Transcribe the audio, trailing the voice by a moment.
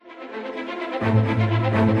Hello,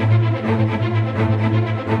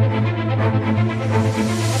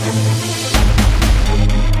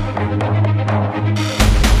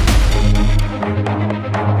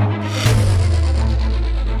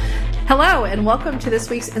 and welcome to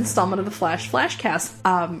this week's installment of the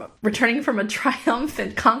Flashcast. Returning from a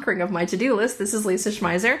triumphant conquering of my to-do list, this is Lisa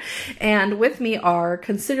Schmeiser, and with me are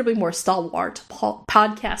considerably more stalwart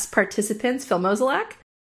podcast participants, Phil Mozolak.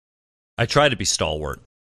 I try to be stalwart.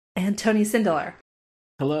 And Tony Sindelar.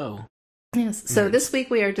 Hello. Yes, so this week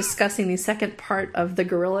we are discussing the second part of the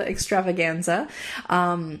Gorilla Extravaganza,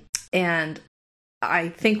 and I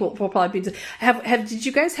think we'll probably be... Did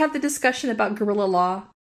you guys have the discussion about guerrilla law?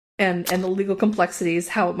 And the legal complexities,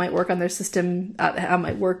 how it might work on their system, how it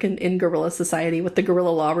might work in guerrilla society, what the guerrilla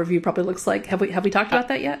law review probably looks like. Have we talked about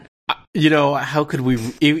that yet? You know, how could we,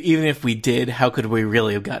 even if we did, how could we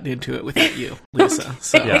really have gotten into it without you, Lisa? Okay.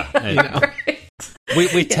 So, yeah, you know. Right.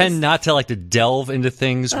 We tend not to like to delve into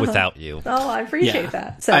things without you. Oh, I appreciate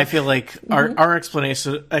that. So I feel like our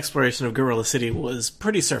exploration of Gorilla City was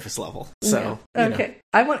pretty surface level. So okay,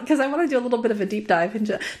 I want to do a little bit of a deep dive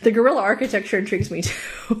into the guerrilla architecture. Intrigues me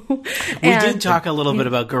too. We did talk a little bit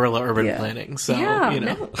about guerrilla urban planning. So I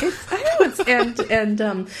know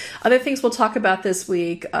it's other things we'll talk about this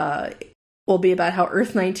week. Will be about how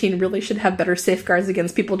Earth 19 really should have better safeguards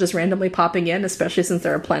against people just randomly popping in, especially since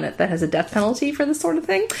they're a planet that has a death penalty for this sort of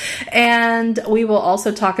thing. And we will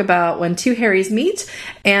also talk about when two Harrys meet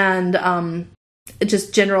and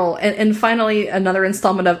just general. And finally, another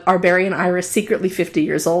installment of Are Barry and Iris secretly 50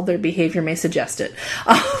 years old? Their behavior may suggest it.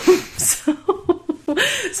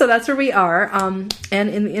 So that's where we are. And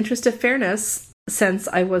in the interest of fairness, since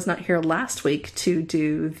I was not here last week to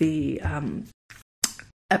do the...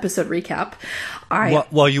 episode recap.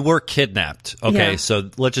 Well, you were kidnapped. Okay, so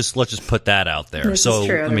let's just put that out there. This so is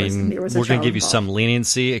true. I mean, we're going to give you some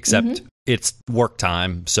leniency, except it's work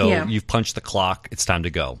time. So you've punched the clock. It's time to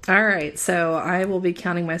go. All right. So I will be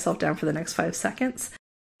counting myself down for the next 5 seconds,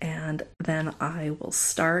 and then I will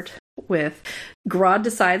start with Grodd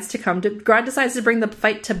decides to bring the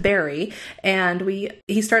fight to Barry, and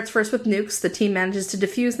he starts first with nukes. The team manages to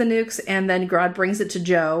defuse the nukes, and then Grodd brings it to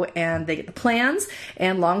Joe, and they get the plans.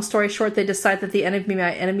 And long story short, they decide that the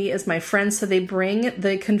enemy is my friend, so they bring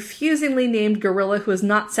the confusingly named gorilla, who is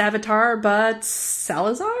not Savitar but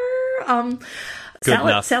Salazar.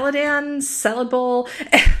 Saladan, Salad Bowl.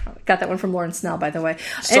 Got that one from Lauren Snell, by the way.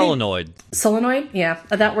 Solenoid. Solenoid? Yeah,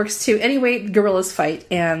 that works too. Anyway, gorillas fight,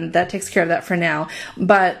 and that takes care of that for now.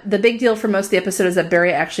 But the big deal for most of the episode is that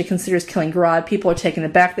Barry actually considers killing Grodd. People are taken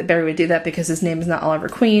aback that Barry would do that because his name is not Oliver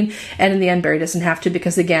Queen, and in the end, Barry doesn't have to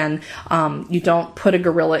because, again, you don't put a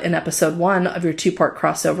gorilla in episode 1 of your 2-part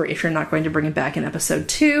crossover if you're not going to bring him back in episode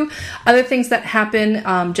 2. Other things that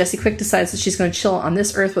happen, Jessie Quick decides that she's going to chill on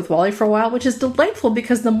this Earth with Wally for a while, which is delightful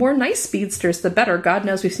because the more nice speedsters, the better. God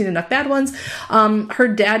knows we've seen enough bad ones. Her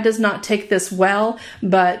dad does not take this well,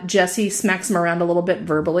 but Jessie smacks him around a little bit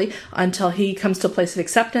verbally until he comes to a place of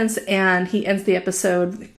acceptance, and he ends the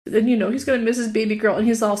episode, and he's going to miss his baby girl, and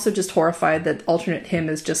he's also just horrified that alternate him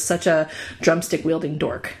is just such a drumstick wielding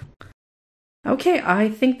dork. Okay, I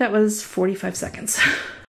think that was 45 seconds.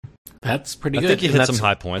 That's pretty good. I think you hit some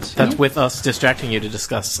high points. That's with us distracting you to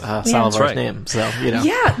discuss Salivar's name. So,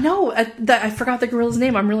 Yeah, no, I forgot the gorilla's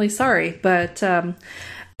name. I'm really sorry, but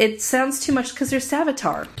it sounds too much because there's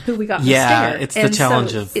Savitar, who we got from Stinger. It's the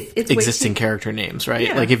challenge of existing character names, right?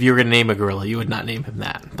 Yeah. Like, if you were going to name a gorilla, you would not name him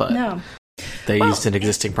that. But no. They used an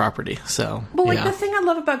existing property, so... the thing I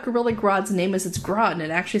love about Gorilla Grodd's name is it's Grodd, and it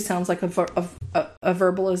actually sounds like a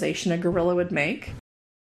verbalization a gorilla would make.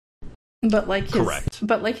 But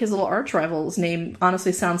his little arch rival's name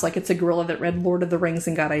honestly sounds like it's a gorilla that read Lord of the Rings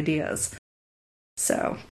and got ideas.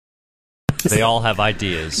 So they all have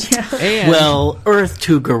ideas. Yeah. And Earth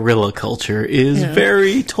to gorilla culture is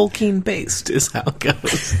very Tolkien based, is how it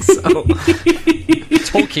goes. So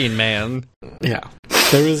Tolkien man. Yeah.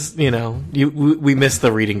 There was, we missed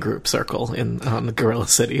the reading group circle on the Gorilla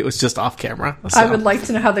City. It was just off camera. So. I would like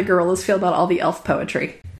to know how the gorillas feel about all the elf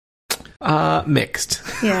poetry. Mixed.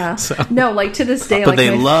 Yeah. No, to this day. But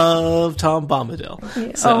they love Tom Bombadil.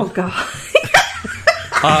 Yeah. So. Oh, God.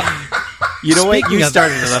 You know what? You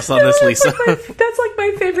started us on this, Lisa. That's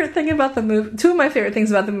my favorite thing about the movie. Two of my favorite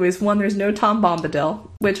things about the movie is, one, there's no Tom Bombadil,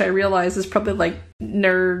 which I realize is probably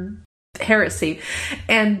nerd heresy.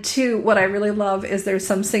 And 2, what I really love is there's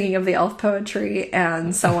some singing of the elf poetry,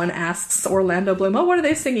 and someone asks Orlando Bloom, "Oh, what are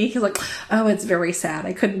they singing?" He's like, "Oh, it's very sad.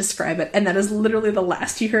 I couldn't describe it." And that is literally the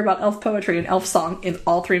last you hear about elf poetry and elf song in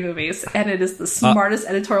all 3 movies. And it is the smartest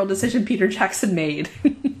editorial decision Peter Jackson made.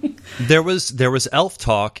 There was elf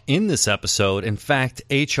talk in this episode. In fact,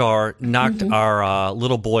 HR knocked our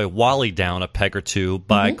little boy Wally down a peg or two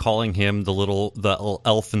by calling him the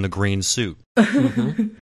elf in the green suit.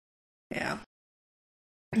 Yeah.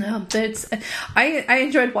 No, I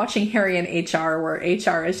enjoyed watching Harry and HR, where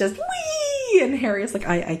HR is just wee, and Harry is like,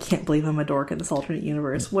 I can't believe I'm a dork in this alternate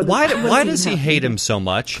universe. Why does he hate him so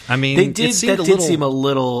much? I mean, that did seem a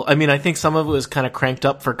little. I mean, I think some of it was kind of cranked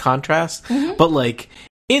up for contrast, but like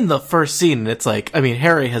in the first scene, it's like, I mean,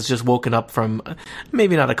 Harry has just woken up from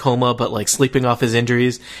maybe not a coma, but like sleeping off his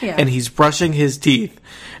injuries, and he's brushing his teeth.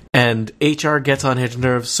 And HR gets on his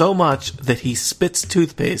nerves so much that he spits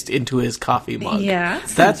toothpaste into his coffee mug. Yeah,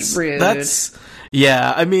 that's rude.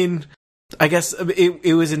 I mean, I guess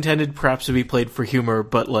it was intended perhaps to be played for humor,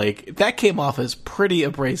 but like that came off as pretty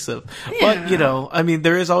abrasive. Yeah. But I mean,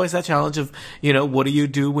 there is always that challenge of what do you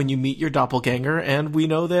do when you meet your doppelganger? And we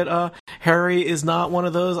know that Harry is not one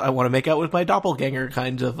of those I want to make out with my doppelganger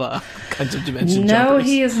kinds of dimension. No, jumpers.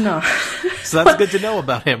 he is not. So that's good to know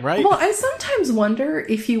about him, right? Well, I sometimes wonder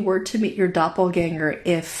if you were to meet your doppelganger,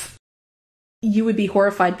 if you would be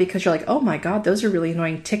horrified because you're like, oh my god, those are really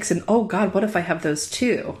annoying ticks, and oh god, what if I have those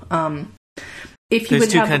too? There's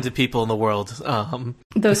two kinds of people in the world.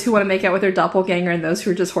 Those who want to make out with their doppelganger and those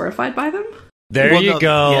who are just horrified by them? There you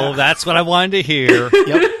go. Yeah. That's what I wanted to hear.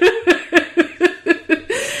 Yep.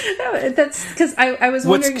 That's because I was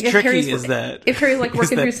wondering if Harry's like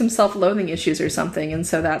working through some self-loathing issues or something, and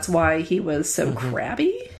so that's why he was so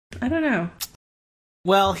crabby. I don't know.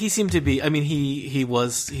 Well, he seemed to be. I mean,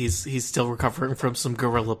 he's still recovering from some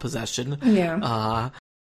gorilla possession. Yeah.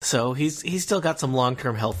 So he's still got some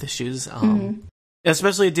long-term health issues.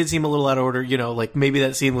 Especially, it did seem a little out of order. Like maybe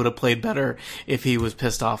that scene would have played better if he was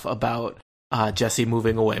pissed off about Jesse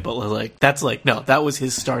moving away, but like that's like no, that was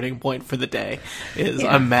his starting point for the day.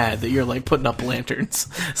 I'm mad that you're like putting up lanterns.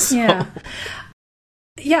 So.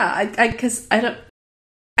 Yeah. Because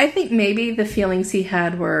I think maybe the feelings he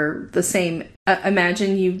had were the same.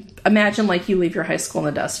 Imagine like you leave your high school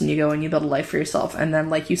in the dust and you go and you build a life for yourself, and then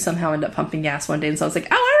like you somehow end up pumping gas one day, and so it's like,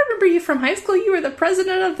 oh, I remember you from high school. You were the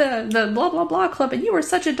president of the blah blah blah club, and you were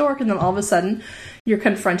such a dork, and then all of a sudden you're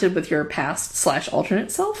confronted with your past /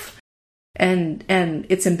 alternate self. And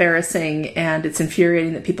it's embarrassing and it's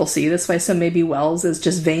infuriating that people see you this way. So maybe Wells is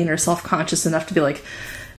just vain or self-conscious enough to be like,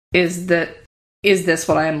 is this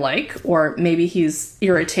what I am like? Or maybe he's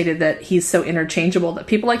irritated that he's so interchangeable that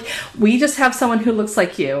people like, we just have someone who looks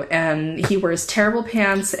like you and he wears terrible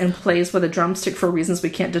pants and plays with a drumstick for reasons we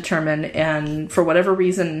can't determine, and for whatever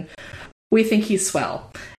reason we think he's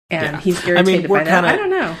swell and he's irritated by that. I don't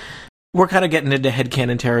know. We're kind of getting into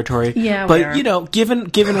headcanon territory. Yeah, but given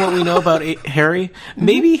what we know about Harry,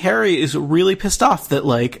 maybe Harry is really pissed off that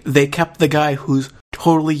like they kept the guy who's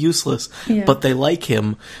totally useless, but they like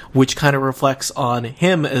him, which kind of reflects on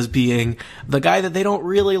him as being the guy that they don't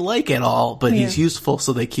really like at all, but he's useful,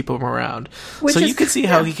 so they keep him around. So you could see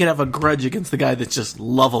how he could have a grudge against the guy that's just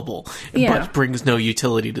lovable, but brings no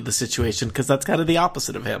utility to the situation, because that's kind of the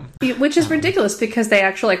opposite of him. Which is ridiculous, because they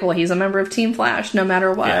actually like, well, he's a member of Team Flash, no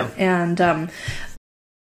matter what. And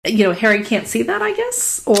Harry can't see that, I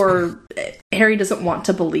guess, or Harry doesn't want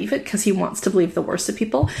to believe it because he wants to believe the worst of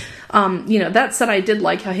people. That said, I did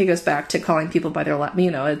like how he goes back to calling people by their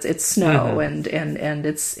it's Snow and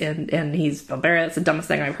he's Barry. That's the dumbest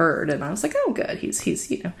thing I've heard, and I was like, oh, good,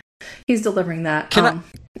 he's delivering that. Can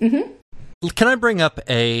I bring up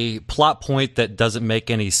a plot point that doesn't make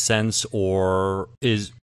any sense or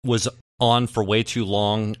was on for way too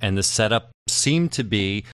long, and the setup seemed to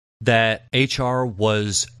be that HR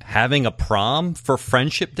was having a prom for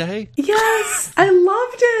Friendship Day? Yes, I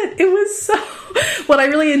loved it. It was so... What I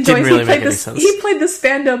really enjoyed is he played the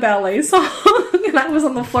Spandau Ballet song, and I was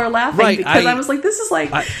on the floor laughing because I was like, this is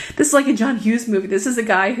like a John Hughes movie. This is a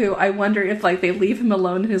guy who I wonder if like they leave him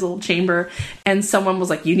alone in his little chamber and someone was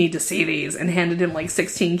like, you need to see these, and handed him like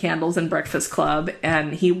 16 candles and Breakfast Club,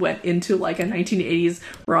 and he went into like a 1980s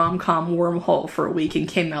rom-com wormhole for a week and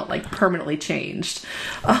came out like permanently changed.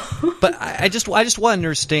 But I just want to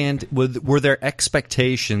understand, were there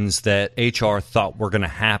expectations that HR thought were going to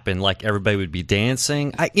happen, like everybody would be dancing?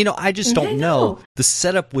 I just don't know. The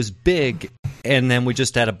setup was big, and then we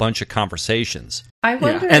just had a bunch of conversations. I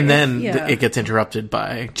wonder, and then it gets interrupted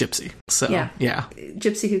by Gypsy. So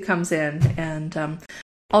Gypsy, who comes in, and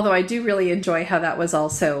although I do really enjoy how that was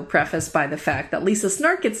also prefaced by the fact that Lisa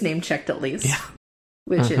Snark gets name checked at least,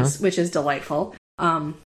 which is delightful.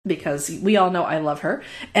 Because we all know I love her,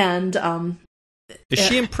 and is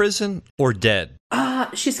she in prison or dead?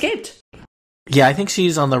 She escaped. Yeah, I think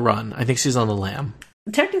she's on the run. I think she's on the lam.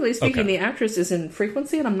 technically speaking, the actress is in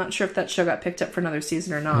Frequency, and I'm not sure if that show got picked up for another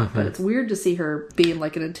season or not. But it's weird to see her being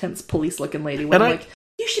like an intense police-looking lady. When I'm like,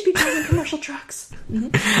 you should be driving commercial trucks.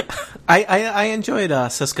 I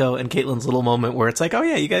enjoyed Cisco and Caitlin's little moment where it's like, oh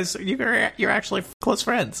yeah, you guys, you're actually close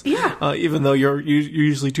friends. Yeah. Even though you're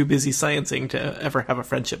usually too busy sciencing to ever have a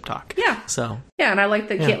friendship talk. Yeah. So. Yeah, and I like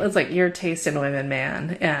that Caitlin's like, your taste in women,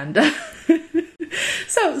 man, and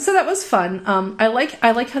so that was fun. I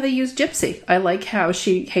like how they use Gypsy. I like how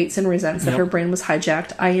she hates and resents that her brain was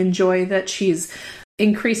hijacked. I enjoy that she's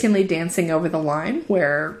increasingly dancing over the line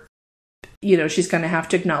where, you know, she's going to have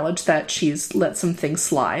to acknowledge that she's let some things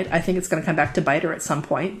slide. I think it's going to come back to bite her at some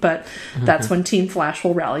point, but that's when Team Flash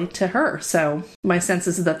will rally to her. So my sense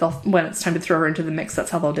is that when it's time to throw her into the mix, that's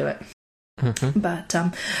how they'll do it. But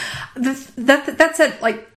that's it.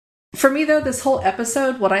 Like, for me, though, this whole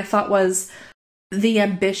episode, what I thought was the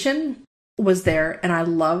ambition was there, and I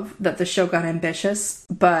love that the show got ambitious,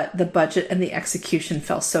 but the budget and the execution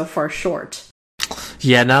fell so far short.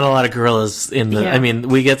 Yeah, not a lot of gorillas in the... I mean,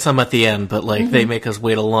 we get some at the end, but, like, they make us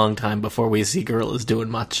wait a long time before we see gorillas doing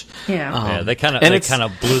much. Yeah. They kind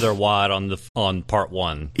of blew their wad on part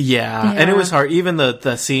one. Yeah, and it was hard. Even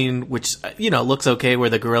the scene, which, you know, looks okay, where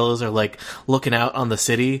the gorillas are, like, looking out on the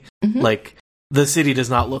city, like, the city does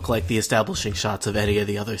not look like the establishing shots of any of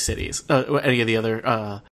the other cities, any of the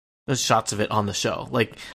other shots of it on the show.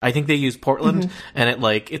 Like, I think they use Portland, and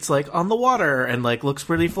it's like on the water, and like looks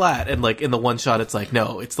really flat, and like in the one shot it's like,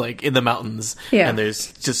 no, it's like in the mountains, and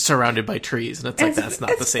there's just surrounded by trees, and it's like, that's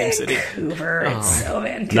not the same city. It's so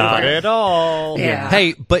Vancouver. Not at all. Yeah.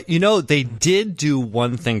 Hey, but you know, they did do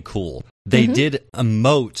one thing cool. They did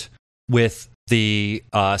emote with the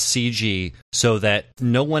CG so that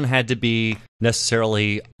no one had to be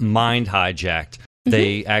necessarily mind hijacked.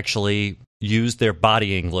 They actually used their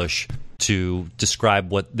body English to describe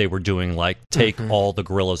what they were doing, like take all the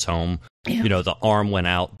gorillas home. You know, the arm went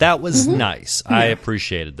out. That was nice. I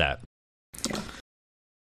appreciated that.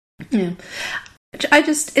 Yeah. I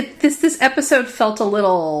just this episode felt a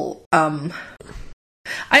little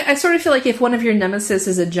I sort of feel like if one of your nemesis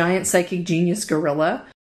is a giant psychic genius gorilla,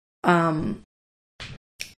 and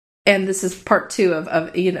this is part 2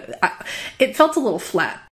 of you know, it felt a little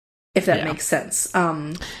flat, if that makes sense.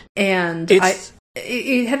 And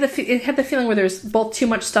it had the feeling where there's both too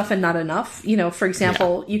much stuff and not enough. You know, for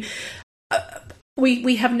example,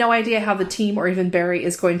 we have no idea how the team or even Barry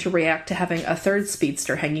is going to react to having a third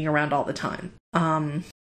speedster hanging around all the time.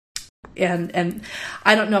 And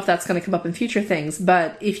I don't know if that's going to come up in future things,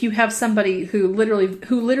 but if you have somebody who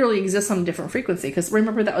literally exists on a different frequency, because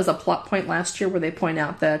remember that was a plot point last year where they point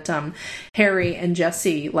out that Harry and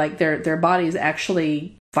Jesse, like their bodies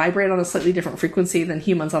actually vibrate on a slightly different frequency than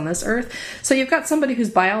humans on this earth. So you've got somebody whose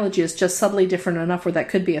biology is just subtly different enough where that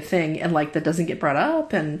could be a thing, and like that doesn't get brought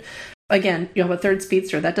up. And again, you have a third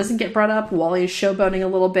speedster that doesn't get brought up. Wally is showboating a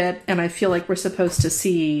little bit, and I feel like we're supposed to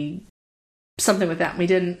see something with that, and we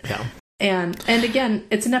didn't. Yeah. And again,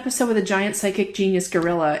 it's an episode with a giant psychic genius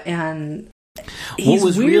gorilla, and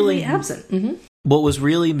he's weirdly absent. What was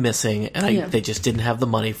really missing, and they just didn't have the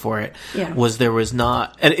money for it, was there was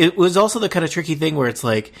not... And it was also the kind of tricky thing where it's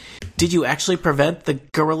like, did you actually prevent the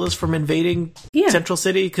gorillas from invading Central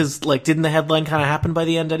City? Because, like, didn't the headline kind of happen by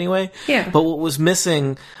the end anyway? Yeah. But what was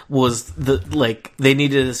missing was, they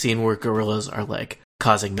needed a scene where gorillas are, like,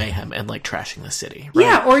 causing mayhem and like trashing the city, right?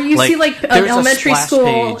 Yeah, or you see like an elementary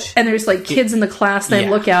school and there's like kids in the class, and they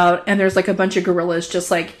look out and there's like a bunch of gorillas just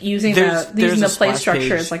like using the play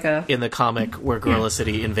structure as like a... In the comic where Gorilla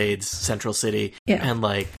City invades Central City, and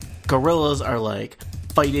like gorillas are like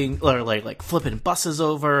fighting, or like flipping buses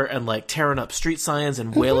over and like tearing up street signs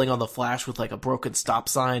and wailing on the Flash with like a broken stop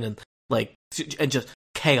sign and just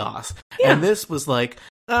chaos. And this was like,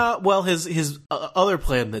 well, his other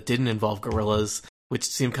plan that didn't involve gorillas, which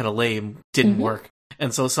seemed kind of lame, didn't work.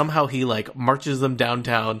 And so somehow he, like, marches them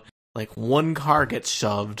downtown, like, one car gets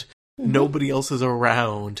shoved, nobody else is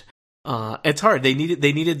around. It's hard. They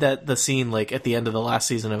needed the scene, like, at the end of the last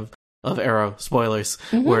season of Arrow, spoilers,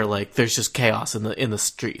 where, like, there's just chaos in the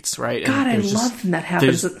streets, right? God, I love when that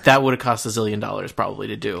happens. That would have cost $1 zillion probably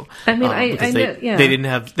to do. I mean, they didn't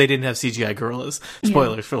have CGI gorillas.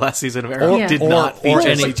 Spoilers for last season of Arrow did not feature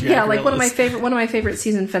CGI gorillas. Yeah, like one of my favorite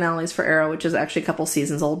season finales for Arrow, which is actually a couple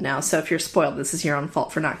seasons old now. So if you're spoiled, this is your own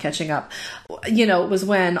fault for not catching up. You know, it was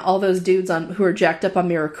when all those dudes who are jacked up on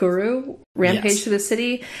Mirakuru rampage through the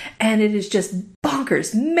city, and it is just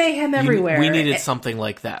bonkers mayhem everywhere. We needed something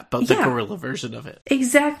like that, but the gorilla version of it.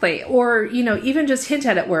 Exactly. Or, you know, even just hint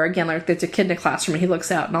at it where, again, like there's a kid in a classroom and he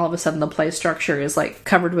looks out and all of a sudden the play structure is like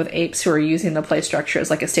covered with apes who are using the play structure as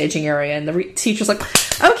like a staging area, and the teacher's like,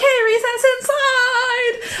 okay, recess inside!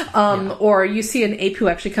 Or you see an ape who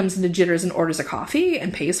actually comes into Jitters and orders a coffee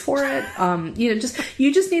and pays for it. You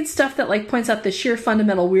just need stuff that like points out the sheer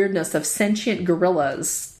fundamental weirdness of sentient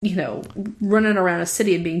gorillas, running around a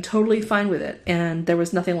city and being totally fine with it. And there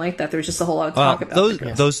was nothing like that. There was just a whole lot of talk about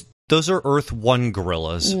those are Earth 1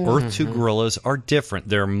 gorillas. Earth 2 gorillas are different.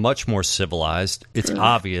 They're much more civilized. It's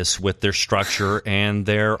obvious with their structure and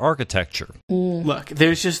their architecture. Look,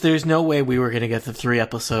 there's no way we were going to get the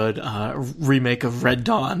 3-episode remake of Red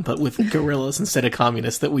Dawn, but with gorillas instead of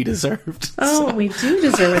communists that we deserved. Oh, we do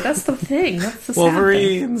deserve it. That's the thing. That's the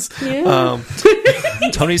Wolverines. Thing. Yeah.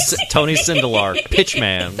 Tony Sindelar,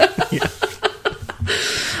 Pitchman. Yeah.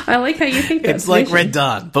 I like how you think that's it's like Red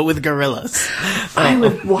Dawn, but with gorillas. I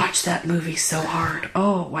would watch that movie so hard.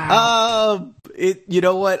 Oh, wow. You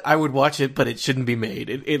know what? I would watch it, but it shouldn't be made.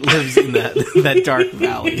 It lives in that dark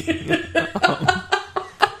valley.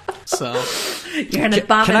 So you're an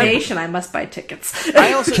abomination. I must buy tickets.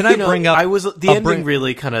 I also the ending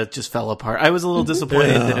really kind of just fell apart. I was a little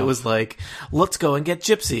disappointed that it was like, let's go and get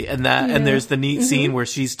Gypsy, and there's the neat scene where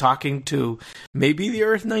she's talking to maybe the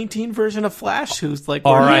Earth 19 version of Flash, who's like,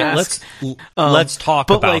 all right, let's talk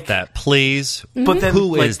about that, please. But then,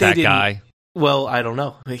 who is that guy? Well, I don't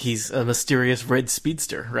know. He's a mysterious red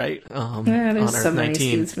speedster, right? There's on Earth so many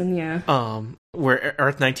 19. speedsmen, where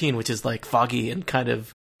Earth 19, which is like foggy and kind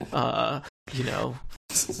of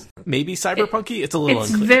maybe cyberpunky. It's a little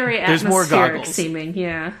unclear. Very There's more atmospheric goggles seeming.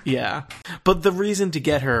 Yeah, but the reason to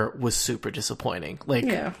get her was super disappointing.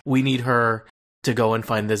 Like, we need her to go and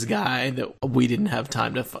find this guy that we didn't have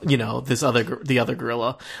time to the other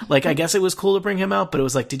gorilla. Like, I guess it was cool to bring him out, but it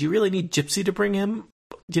was like, did you really need Gypsy to bring him?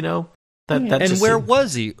 And where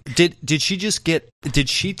was he? Did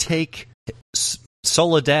she take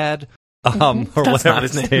Soledad? Or That's whatever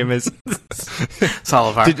his name is.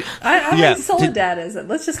 Solivar. I think Soledad is it.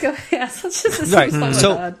 Let's just go. Yes, let's just assume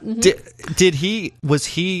Soledad. So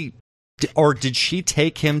did she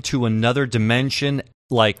take him to another dimension,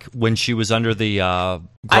 like when she was under the Grodd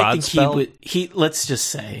I think spell? Let's just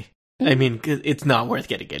say. I mean, it's not worth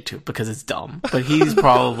getting into because it's dumb. But he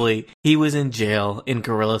was in jail in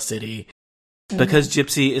Gorilla City because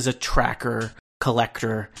Gypsy is a tracker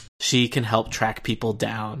collector. She can help track people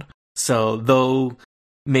down. So, though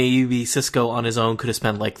maybe Cisco on his own could have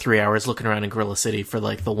spent like 3 hours looking around in Gorilla City for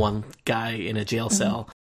like the one guy in a jail cell,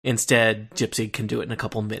 instead Gypsy can do it in a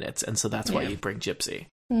couple minutes, and so that's why you bring Gypsy.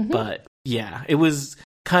 But yeah, it was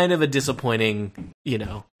kind of a disappointing,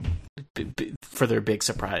 for their big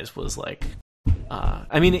surprise was like,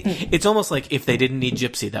 it's almost like if they didn't need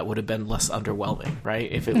Gypsy, that would have been less underwhelming, right?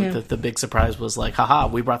 If the big surprise was like, haha,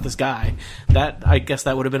 we brought this guy, I guess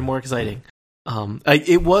that would have been more exciting.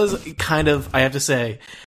 It was kind of, I have to say,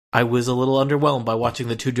 I was a little underwhelmed by watching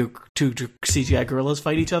the two CGI gorillas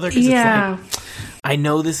fight each other. Cause it's like, I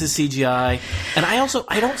know this is CGI, and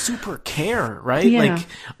I don't super care, right? Yeah. Like,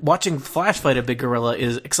 watching Flash fight a big gorilla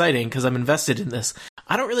is exciting because I'm invested in this.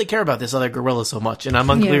 I don't really care about this other gorilla so much, and I'm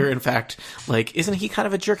unclear, in fact, like, isn't he kind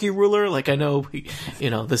of a jerky ruler? Like, I know,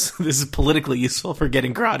 this is politically useful for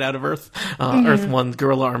getting Grodd out of Earth 1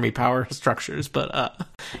 gorilla army power structures, but,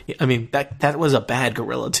 I mean, that was a bad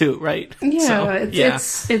gorilla too, right? Yeah,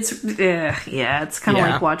 so, it's kind of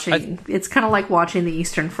like watching. It's kind of like watching the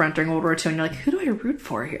Eastern Front during World War II, and you're like, who do I root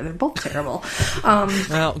for here? They're both terrible.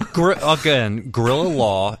 Now, again, guerrilla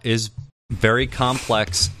law is very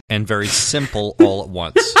complex and very simple all at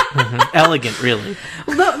once. Elegant, really.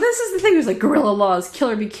 Well, this is the thing. There's like guerrilla laws, kill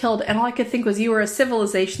or be killed, and all I could think was you were a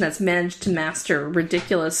civilization that's managed to master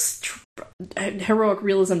ridiculous. Heroic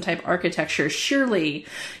realism type architecture. Surely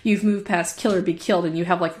you've moved past kill or be killed, and you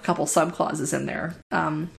have like a couple subclauses in there.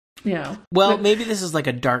 Well, maybe this is like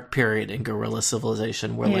a dark period in guerrilla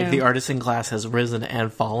civilization where like the artisan class has risen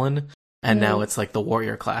and fallen, and now it's like the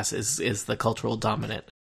warrior class is the cultural dominant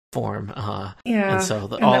form. And so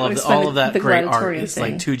all of that great art is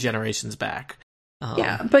like 2 generations back.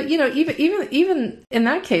 But even in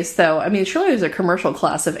that case, though, I mean, surely there's a commercial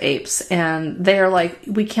class of apes, and they are like,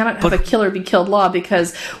 we cannot have a kill or be killed law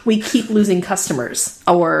because we keep losing customers,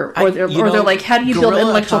 or they're like, how do you build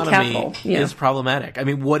intellectual capital? Is problematic. I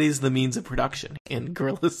mean, what is the means of production in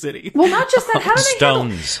Gorilla City? Well, not just that. How do they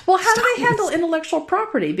Stones. handle intellectual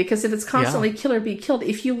property? Because if it's constantly kill or be killed,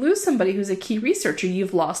 if you lose somebody who's a key researcher,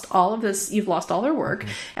 you've lost all of this. You've lost all their work,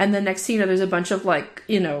 and then next thing you know, there's a bunch of like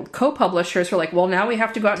co-publishers who are like, well, now we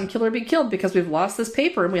have to go out and kill or be killed because we've lost this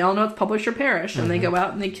paper, and we all know it's publish or perish, and they go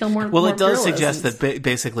out and they kill more. Well, more it does gorillas suggest that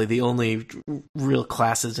basically the only real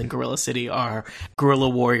classes in Gorilla City are guerrilla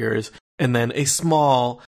warriors, and then a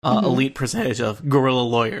small elite percentage of guerrilla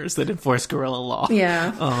lawyers that enforce guerrilla law.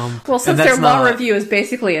 Yeah. Well, since their law review is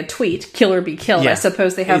basically a tweet, kill or be killed, I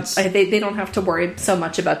suppose they have they don't have to worry so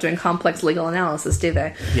much about doing complex legal analysis, do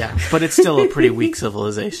they? Yeah, but it's still a pretty weak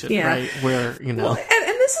civilization, right? Where Well,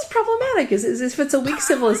 and this is problematic. Is if it's a weak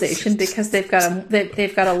civilization because they've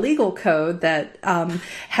got a legal code that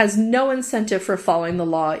has no incentive for following the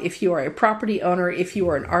law. If you are a property owner, if you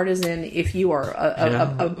are an artisan, if you are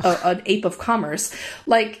an ape of commerce,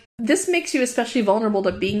 like. This makes you especially vulnerable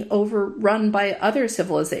to being overrun by other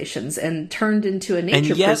civilizations and turned into a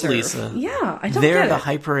nature preserve. Lisa, yeah, I don't they're get it. the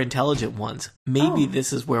hyper-intelligent ones. Maybe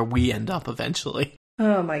this is where we end up eventually.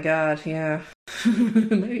 Oh my god, yeah.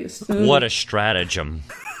 What a stratagem.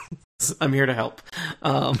 I'm here to help.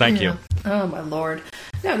 Thank you. Oh my lord.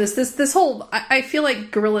 No, this whole... I feel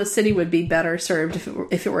like Gorilla City would be better served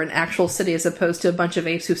if it were an actual city as opposed to a bunch of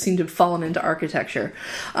apes who seem to have fallen into architecture.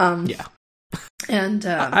 Yeah. And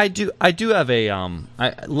I do have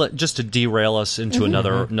a just to derail us into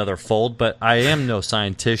another fold, but I am no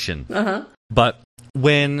scientician. But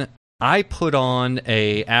when I put on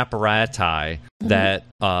a apparati that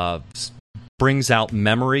brings out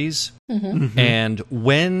memories, and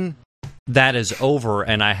when that is over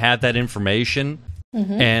and I have that information,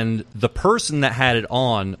 and the person that had it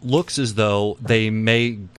on looks as though they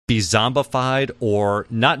may be zombified or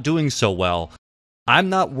not doing so well, I'm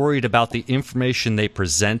not worried about the information they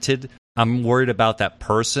presented. I'm worried about that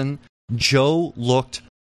person. Joe looked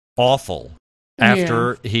awful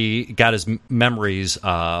after he got his memories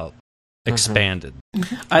expanded.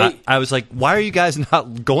 I was like, why are you guys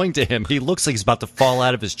not going to him? He looks like he's about to fall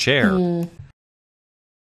out of his chair.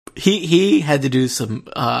 He had to do some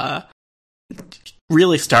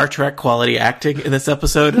really Star Trek quality acting in this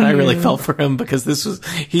episode, and I really felt for him because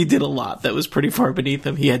he did a lot that was pretty far beneath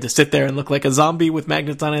him. He had to sit there and look like a zombie with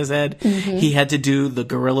magnets on his head. He had to do the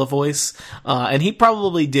gorilla voice, and he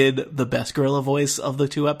probably did the best gorilla voice of the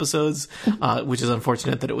two episodes, which is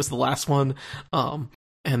unfortunate that it was the last one. And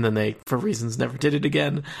then they, for reasons, never did it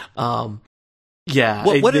again. Yeah.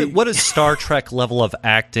 What is Star Trek level of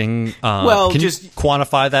acting? Can just you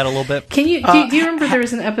quantify that a little bit? Can you do you remember there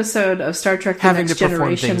was an episode of Star Trek: The Next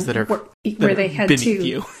Generation where they had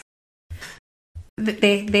to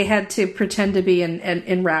they had to pretend to be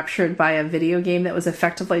enraptured by a video game that was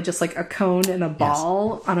effectively just like a cone and a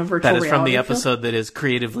ball on a virtual reality. That is from the episode that is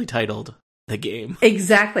creatively titled "The Game."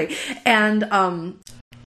 Exactly, and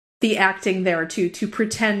the acting there to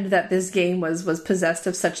pretend that this game was possessed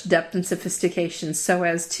of such depth and sophistication so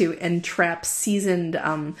as to entrap seasoned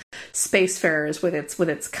spacefarers with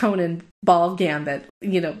its cone and ball of gambit.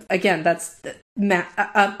 Again, that's a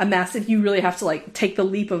massive. You really have to like take the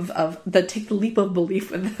leap of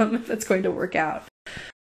belief with them if it's going to work out.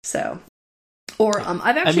 So. Or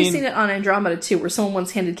I've actually seen it on Andromeda too, where someone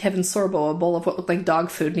once handed Kevin Sorbo a bowl of what looked like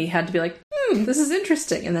dog food, and he had to be like, "This is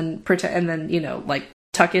interesting," and then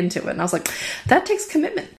tuck into it. And I was like, that takes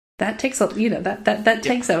commitment. That takes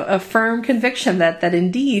takes a firm conviction that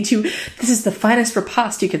indeed this is the finest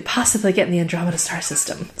riposte you could possibly get in the Andromeda star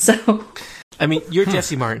system. So, I mean, you're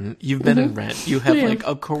Jesse Martin. You've been in Rent. You have like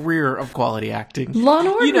a career of quality acting. Law and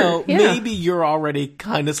Order. Maybe you're already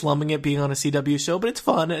kind of slumming it being on a CW show, but it's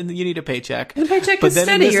fun and you need a paycheck. The paycheck is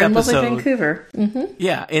steady. You're in lovely Vancouver.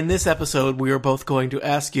 Yeah, in this episode, we are both going to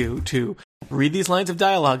ask you to read these lines of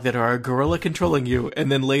dialogue that are a gorilla controlling you,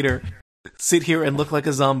 and then later sit here and look like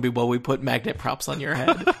a zombie while we put magnet props on your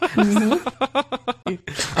head.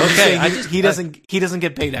 Okay, he doesn't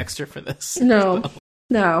get paid extra for this. No,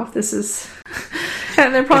 this is.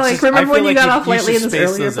 And they're probably like, remember when you got off lately in this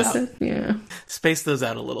earlier episode? Yeah, space those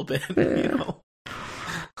out a little bit.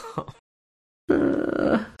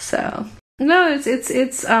 So no,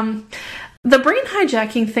 it's the brain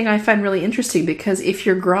hijacking thing I find really interesting because if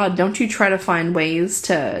you're Grodd, don't you try to find ways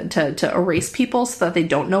to erase people so that they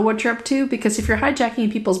don't know what you're up to? Because if you're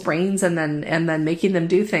hijacking people's brains and then making them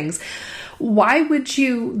do things, why would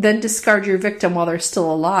you then discard your victim while they're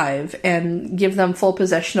still alive and give them full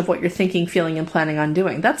possession of what you're thinking, feeling, and planning on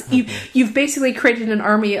doing? That's you've basically created an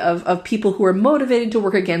army of people who are motivated to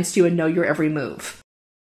work against you and know your every move.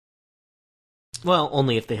 Well,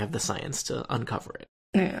 only if they have the science to uncover it.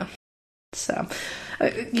 Yeah. So,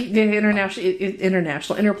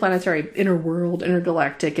 international, interplanetary, interworld,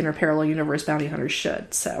 intergalactic, interparallel universe bounty hunters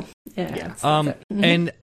should. So, yeah.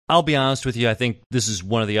 And I'll be honest with you, I think this is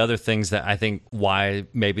one of the other things that I think why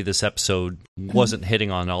maybe this episode wasn't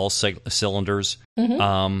hitting on all cylinders.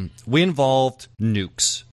 We involved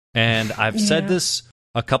nukes. And I've said this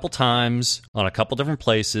a couple times on a couple different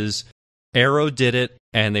places. Arrow did it,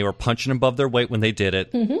 and they were punching above their weight when they did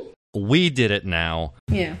it. we did it now.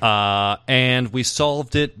 Yeah. And we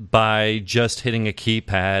solved it by just hitting a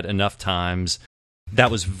keypad enough times. That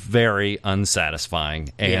was very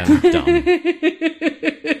unsatisfying and dumb.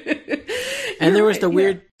 And there was the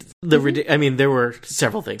weird, I mean, there were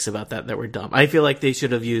several things about that were dumb. I feel like they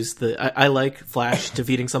should have used I like Flash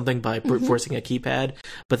defeating something by brute forcing a keypad,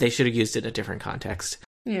 but they should have used it in a different context.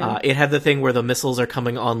 Yeah. It had the thing where the missiles are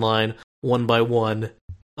coming online one by one.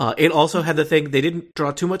 It also had the thing, they didn't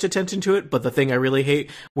draw too much attention to it, but the thing I really hate,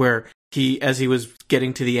 where as he was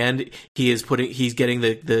getting to the end, he's getting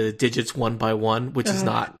the digits one by one, which is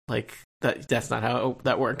not like that's not how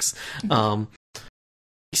that works.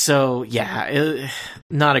 So yeah,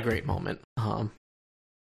 not a great moment. And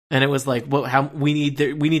it was like, well, how we need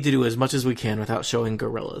to do as much as we can without showing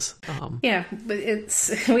gorillas. Yeah, but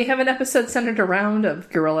we have an episode centered around a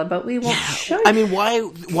gorilla, but we won't show you. I mean,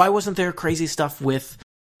 why wasn't there crazy stuff with?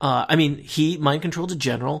 I mean, he mind controlled a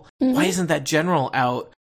general. Mm-hmm. Why isn't that general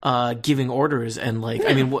out giving orders? And like,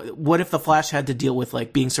 I mean, what if the Flash had to deal with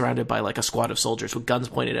like being surrounded by like a squad of soldiers with guns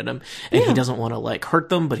pointed at him, and he doesn't want to like hurt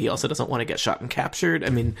them, but he also doesn't want to get shot and captured? I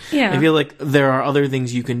mean, I feel like there are other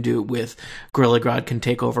things you can do with Gorilla Grodd. Can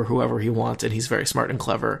take over whoever he wants, and he's very smart and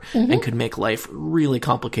clever, and could make life really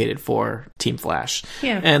complicated for Team Flash.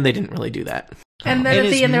 Yeah, and they didn't really do that. And then at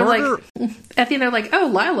the end they're like,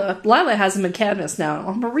 oh, Lila has him in Cadmus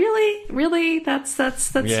now. But really, that's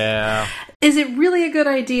yeah. Is it really a good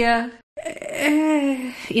idea?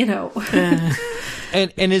 You know.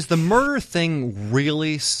 And is the murder thing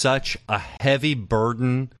really such a heavy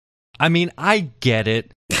burden? I mean, I get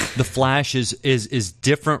it. The Flash is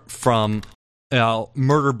different from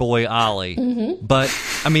Murder Boy Ollie, but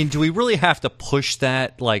I mean, do we really have to push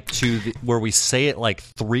that like to where we say it like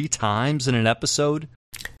 3 times in an episode?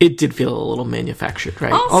 It did feel a little manufactured,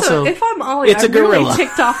 right? Also, if I'm Ollie, I'm really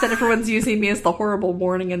ticked off that everyone's using me as the horrible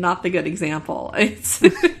warning and not the good example. It's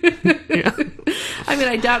I mean,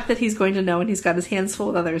 I doubt that he's going to know, and he's got his hands full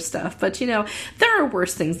with other stuff. But, you know, there are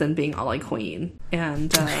worse things than being Ollie Queen.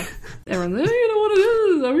 And everyone's like, you know what it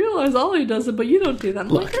is? I realize Ollie does it, but you don't do that. I'm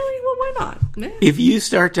like, really? Well, why not? Yeah. If you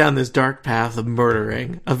start down this dark path of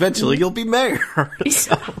murdering, eventually you'll be mayor.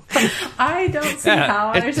 So. I don't see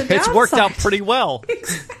how there's a downside. It's worked out pretty well.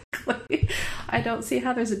 Exactly. I don't see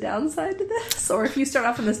how there's a downside to this. Or if you start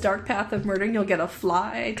off on this dark path of murdering, you'll get a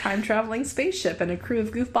fly time-traveling spaceship and a crew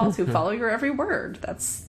of goofballs who follow your every word.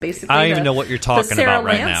 That's basically I don't even know what you're talking about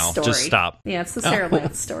right now. Story. Just stop. Yeah, it's the Sarah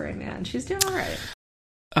Lance story, man. She's doing all right.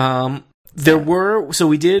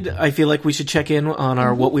 We did, I feel like we should check in on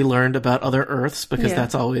our what we learned about other Earths, because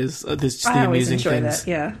that's always the amusing things. That,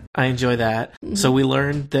 yeah. I enjoy that. So we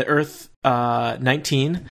learned that Earth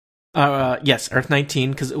 19... yes, Earth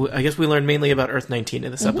 19, because I guess we learned mainly about Earth 19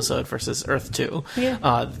 in this episode versus Earth 2.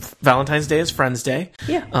 Yeah. Valentine's Day is Friends Day.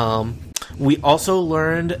 Yeah. We also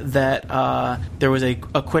learned that there was a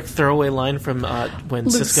quick throwaway line from when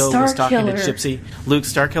Luke Cisco was talking to Gypsy. Luke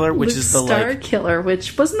Starkiller, which is the Starkiller,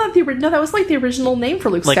 which wasn't that the original? No, that was like the original name for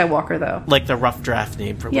Luke Skywalker, though. Like the rough draft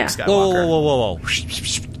name for Luke Skywalker.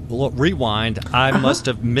 Whoa. Rewind. I must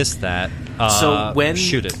have missed that. So when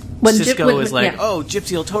shoot it. When Cisco is like, oh,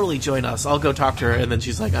 Gypsy will totally join us. I'll go talk to her. And then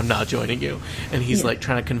she's like, I'm not joining you. And he's like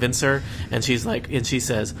trying to convince her. And she's like, and she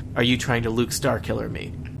says, are you trying to Luke Starkiller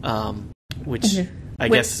me? Which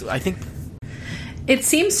I think it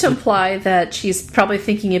seems to imply that she's probably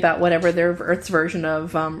thinking about whatever their Earth's version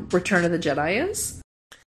of Return of the Jedi is.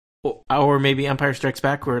 Or maybe Empire Strikes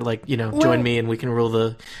Back, where join me and we can rule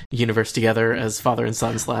the universe together as father and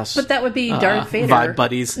son / But that would be Darth Vader. Vibe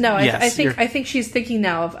buddies. No, I think she's thinking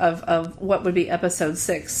now of what would be Episode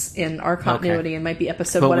 6 in our continuity, and might be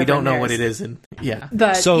Episode. But we don't know what it is, and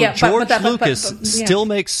George Lucas still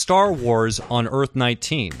makes Star Wars on Earth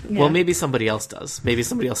 19. Yeah. Well, maybe somebody else does. Maybe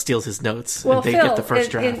somebody else steals his notes and they get the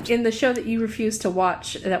first draft. In the show that you refuse to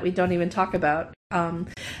watch, that we don't even talk about.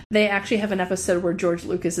 They actually have an episode where George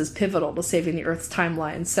Lucas is pivotal to saving the Earth's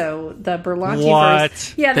timeline. So the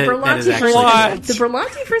Berlanti-verse... Yeah, the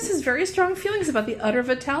Berlanti-verse has very strong feelings about the utter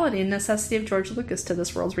vitality and necessity of George Lucas to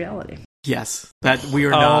this world's reality. Yes, that we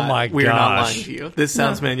are not. We are not lying to you. This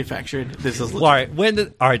sounds manufactured. This is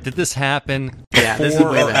legit. All right. Did this happen? Yeah, this is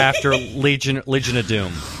way or after Legion of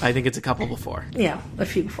Doom? I think it's a couple before. Yeah, a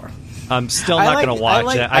few before. I'm still not going to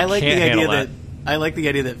watch it. I can't handle that. I like the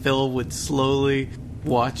idea that Phil would slowly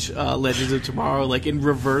watch Legends of Tomorrow, like in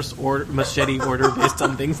reverse order, machete order, based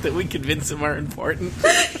on things that we convince him are important.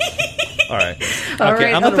 All right. All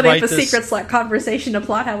right. Opening up a secret Slack conversation to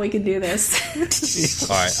plot how we can do this.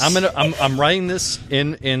 All right. I'm writing this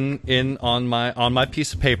in on my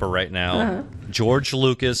piece of paper right now. George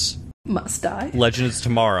Lucas Must Die. Legends of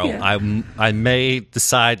Tomorrow. Yeah. I may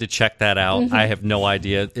decide to check that out. I have no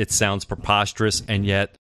idea. It sounds preposterous, and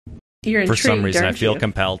yet You're intrigued, for some reason I aren't feel you?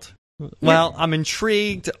 compelled. Well, I'm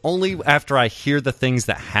intrigued only after I hear the things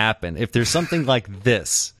that happen. If there's something like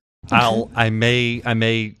this, I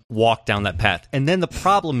may walk down that path. And then the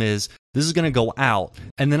problem is, this is going to go out,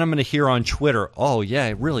 and then I'm going to hear on Twitter, "Oh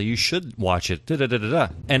yeah, really, you should watch it."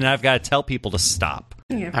 And I've got to tell people to stop.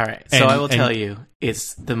 Yeah. All right, so I will tell you,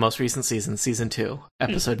 it's the most recent season, season 2,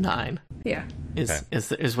 episode 9. Yeah.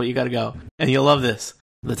 Is what you got to go, and you'll love this.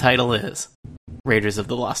 The title is Raiders of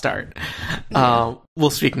the Lost Art.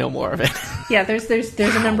 We'll speak no more of it. Yeah, there's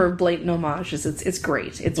a number of blatant homages. It's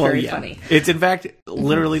great. It's very funny. It's in fact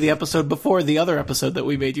literally the episode before the other episode that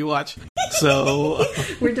we made you watch. So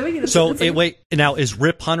we're doing it. So wait, now is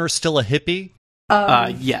Rip Hunter still a hippie?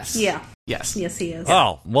 Yes. Yeah. Yes. Yes, he is.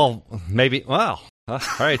 Oh well, maybe. Wow. All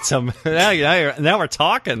right. So now we're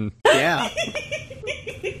talking. Yeah.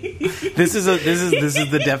 This is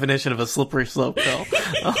the definition of a slippery slope, though.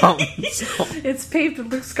 It's paved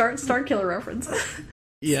with Luke Starkiller reference.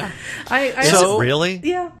 Yeah. Is it really?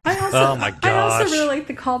 Yeah. Oh my gosh. I also really like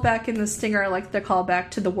the callback in the Stinger. I like the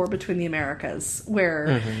callback to the War Between the Americas,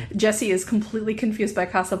 where Jessie is completely confused by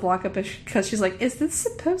Casablanca because she's like, "Is this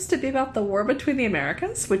supposed to be about the War Between the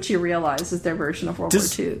Americas?" Which you realize is their version of World War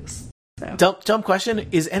II. So. Dumb question.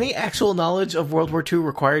 Is any actual knowledge of World War II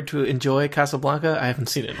required to enjoy Casablanca? I haven't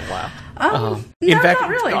seen it in a while. In fact, not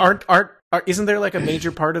really. Isn't there like a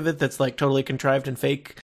major part of it that's like totally contrived and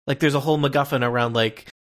fake? Like there's a whole MacGuffin around like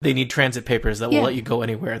they need transit papers that will let you go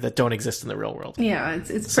anywhere that don't exist in the real world. Yeah,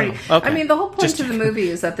 it's pretty... Okay. I mean, the whole point of the movie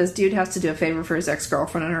is that this dude has to do a favor for his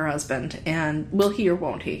ex-girlfriend and her husband, and will he or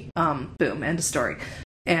won't he? Boom, end of story.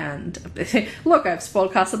 And look, I've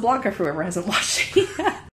spoiled Casablanca for whoever hasn't watched it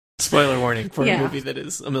yet. Spoiler warning for a movie that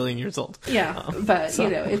is 1 million years old. Yeah, but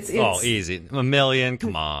it's easy. 1 million,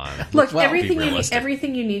 come on. Look,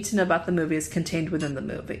 everything you need to know about the movie is contained within the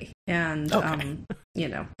movie. And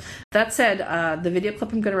that said, the video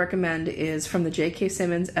clip I'm going to recommend is from the J.K.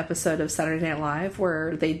 Simmons episode of Saturday Night Live,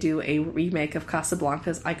 where they do a remake of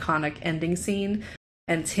Casablanca's iconic ending scene.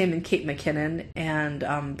 And it's him and Kate McKinnon,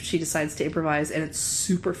 and she decides to improvise, and it's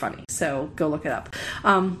super funny. So go look it up.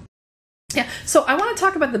 Yeah, so I want to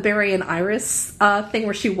talk about the Barry and Iris thing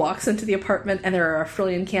where she walks into the apartment and there are a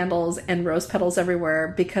trillion candles and rose petals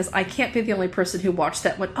everywhere, because I can't be the only person who watched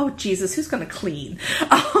that and went, oh, Jesus, who's going to clean?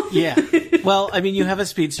 Yeah. Well, I mean, you have a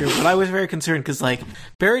speedster, but I was very concerned because, like,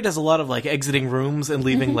 Barry does a lot of, like, exiting rooms and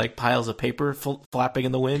leaving, like, piles of paper flapping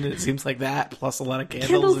in the wind, and it seems like that, plus a lot of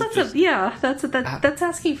candles. That's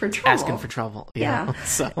asking for trouble. Asking for trouble, yeah.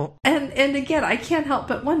 So. And again, I can't help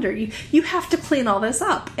but wonder, you have to clean all this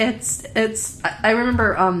up. I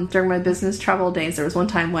remember during my business travel days, there was one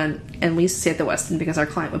time and we used to stay at the Westin because our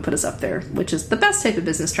client would put us up there, which is the best type of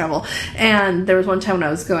business travel. And there was one time when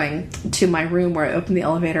I was going to my room where I opened the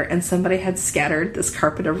elevator and somebody had scattered this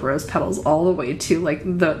carpet of rose petals all the way to like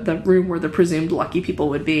the room where the presumed lucky people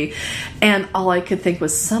would be. And all I could think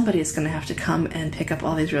was somebody is going to have to come and pick up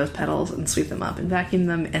all these rose petals and sweep them up and vacuum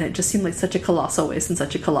them. And it just seemed like such a colossal waste and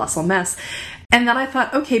such a colossal mess. And then I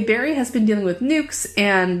thought, okay, Barry has been dealing with nukes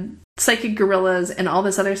and psychic gorillas and all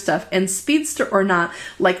this other stuff, and speedster or not,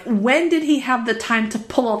 like, when did he have the time to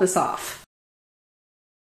pull all this off?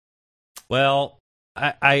 Well,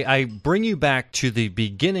 I bring you back to the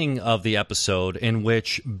beginning of the episode in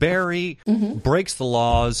which Barry breaks the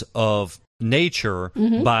laws of nature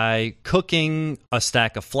by cooking a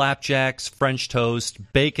stack of flapjacks, French toast,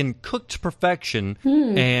 bacon cooked to perfection,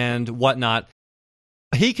 and whatnot.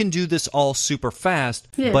 He can do this all super fast,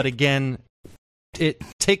 but again, it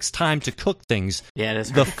takes time to cook things. Yeah,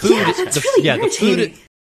 that's the food. Yeah, that's really irritating.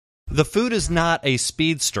 The food is not a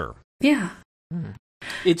speedster. Yeah.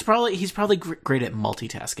 He's probably great at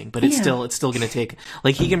multitasking, but it's still going to take,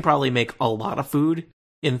 like, he can probably make a lot of food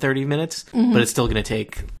in 30 minutes, but it's still going to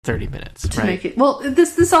take 30 minutes, to make it. Well,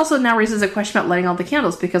 this also now raises a question about lighting all the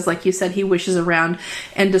candles, because, like you said, he wishes around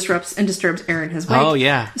and disturbs Aaron his wake. Oh,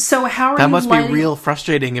 yeah. So how are that you must lighting... be real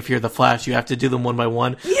frustrating if you're the Flash. You have to do them one by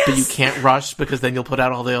one, but you can't rush because then you'll put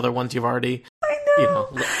out all the other ones you've already... I know.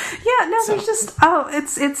 There's just... Oh,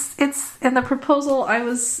 it's... And the proposal, I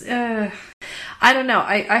was... I don't know.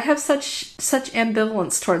 I have such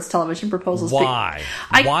ambivalence towards television proposals. Why?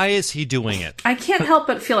 Why is he doing it? I can't help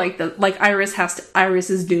but feel like Iris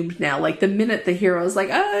is doomed now. Like, the minute the hero is like,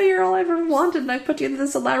 oh, you're all I ever wanted, and I put together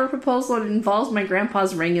this elaborate proposal, and it involves my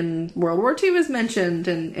grandpa's ring, and World War II is mentioned,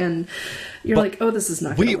 and you're like, oh, this is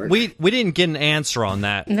not going to work. We didn't get an answer on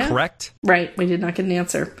that, correct? Right, we did not get an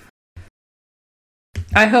answer.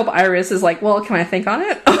 I hope Iris is like, well, can I think on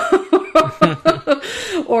it?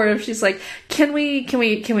 Or if she's like, can we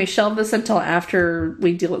shelve this until after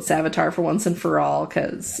we deal with Savitar for once and for all?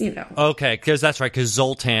 Because, Okay, because that's right, because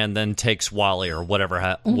Zoltan then takes Wally or whatever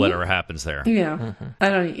happens there. Yeah. Mm-hmm. I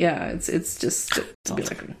don't, it's just to be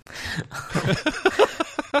like...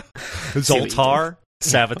 Zoltar,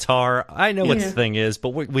 Savitar, I know what the thing is, but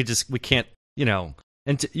we can't,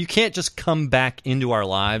 and you can't just come back into our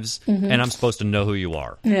lives, and I'm supposed to know who you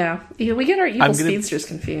are. Yeah, we get our evil speedsters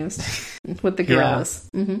confused with the gorillas.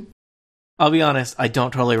 Yeah. Mm-hmm. I'll be honest, I don't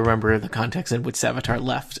totally remember the context in which Savitar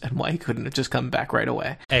left and why he couldn't have just come back right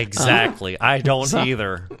away. Exactly. I don't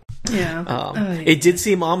either. Yeah. It did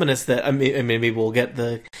seem ominous that, maybe we'll get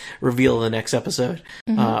the reveal in the next episode.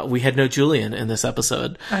 Mm-hmm. We had no Julian in this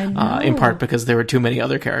episode, in part because there were too many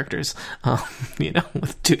other characters,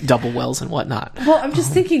 with double wells and whatnot. Well, I'm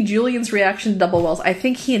just thinking Julian's reaction to double wells. I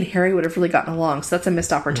think he and Harry would have really gotten along, so that's a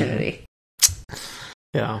missed opportunity.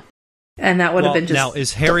 Yeah. And that would have been just... Now,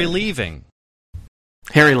 is Harry leaving?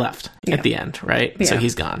 Harry left at the end, right? Yeah. So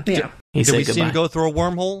he's gone. Yeah. He Did we goodbye. see him go through a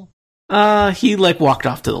wormhole? He walked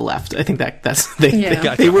off to the left. I think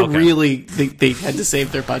they were really they had to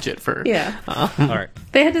save their budget for. Yeah. All right.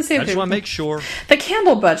 They had to save. I just want to make sure the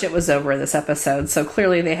candle budget was over this episode, so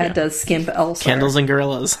clearly they had to skimp elsewhere. Candles and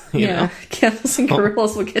gorillas. You know? Candles and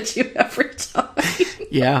gorillas will get you every time.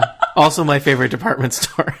 Yeah. Also, my favorite department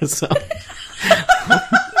store. So.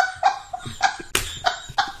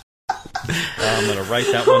 I'm gonna write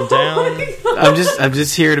that one down. I'm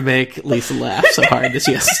just here to make Lisa laugh so hard that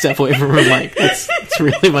she has to step away from her mic. That's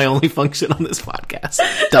really my only function on this podcast.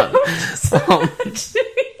 Done.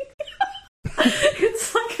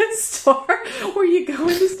 It's like a store where you go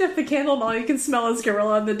in to sniff the candle and all you can smell is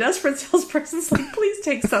gorilla, and the desperate salesperson's like, please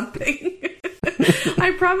take something.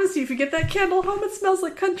 I promise you, if you get that candle home, it smells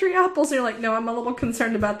like country apples. And you're like, no, I'm a little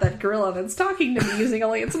concerned about that gorilla that's talking to me using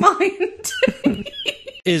only its mind.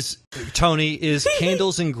 Is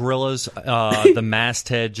Candles and Gorillas, the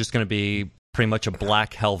masthead, just going to be pretty much a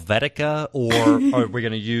black Helvetica, or are we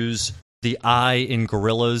going to use the eye in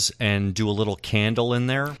Gorillas and do a little candle in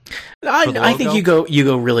there? I think you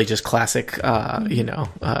go really just classic, elegant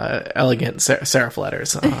serif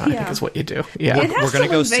letters. I think is what you do. Yeah, we're going to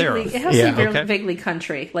go serif. It has to be vaguely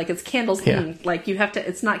country, like it's candles. Like you have to.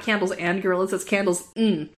 It's not candles and gorillas. It's candles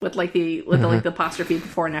with like the apostrophe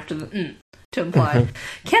before and after the to imply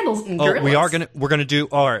candles and gorillas. We're gonna do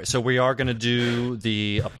all right. So we are gonna do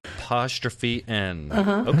the apostrophe N.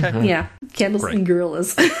 Okay. Yeah, candles and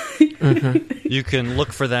gorillas. You can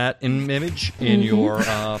look for that image in your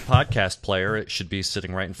podcast player. It should be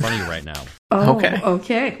sitting right in front of you right now. Oh,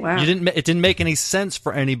 okay. Wow. It didn't make any sense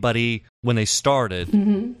for anybody when they started.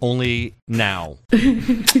 Only now.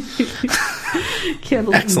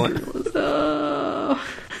 Candles Excellent. and gorillas. Oh.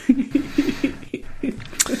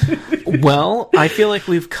 Well, I feel like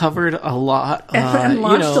we've covered a lot. And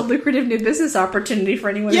launched a lucrative new business opportunity for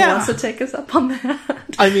anyone who wants to take us up on that.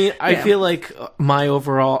 I mean, I feel like my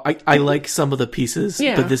overall... I like some of the pieces,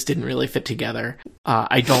 but this didn't really fit together.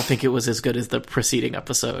 I don't think it was as good as the preceding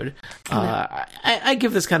episode. I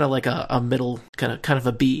give this kind of like a middle, kind of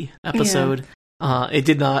a B episode. It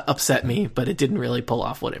did not upset me, but it didn't really pull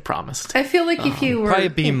off what it promised. I feel like if you were... Probably a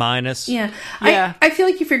B minus. Yeah. I feel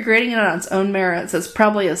like if you're grading it on its own merits, it's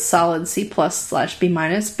probably a solid C+/B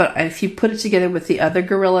minus, but if you put it together with the other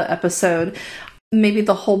gorilla episode, maybe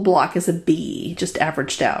the whole block is a B, just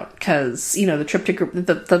averaged out. Because, the trip to...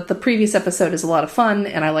 The previous episode is a lot of fun,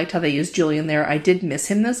 and I liked how they used Julian there. I did miss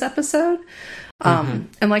him this episode. And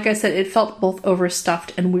like I said, it felt both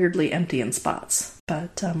overstuffed and weirdly empty in spots.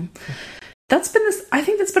 But... I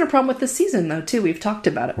think that's been a problem with this season, though, too. We've talked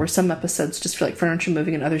about it, where some episodes just feel like furniture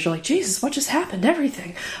moving, and others are like, Jesus, what just happened?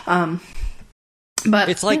 Everything. But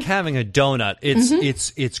it's like having a donut.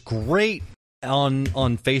 It's great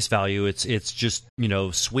on face value. It's just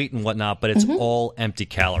sweet and whatnot, but it's all empty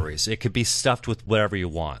calories. It could be stuffed with whatever you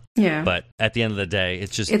want. Yeah. But at the end of the day,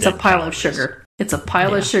 it's a pile calories. of sugar. It's a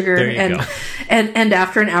pile of sugar, There you go. and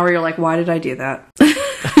after an hour, you're like, why did I do that?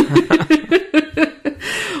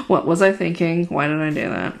 What was I thinking? Why did I do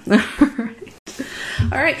that?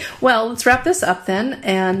 All right. Well, let's wrap this up then.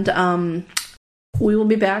 And we will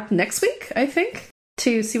be back next week, I think,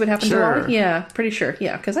 to see what happened to Wally. Yeah, pretty sure.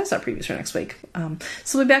 Yeah, because I saw previews for next week.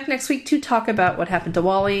 So we'll be back next week to talk about what happened to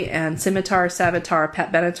Wally and Scimitar, Savitar,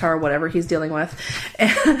 Pat Benatar, whatever he's dealing with.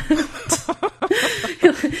 And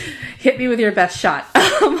hit me with your best shot.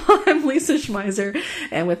 I'm Lisa Schmeiser,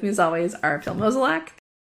 and with me as always are Phil Mozolak.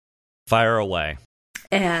 Fire away.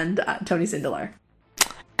 And Tony Sindelar.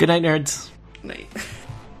 Good night, nerds. Night.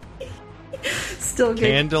 Still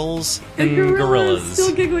Candles and gorillas.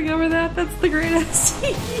 Still giggling over that. That's the greatest.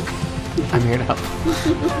 I'm here to help.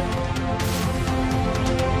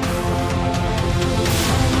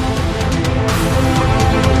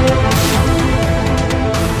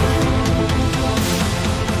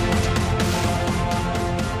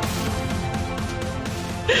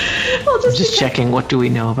 I'm just checking, what do we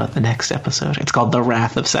know about the next episode? It's called The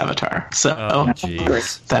Wrath of Savitar. So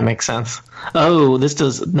that makes sense. Oh, this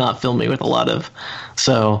does not fill me with a lot of.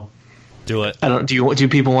 So do it. I don't. Do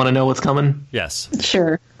people want to know what's coming? Yes.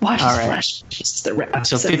 Sure. Watch All right. The Wrath.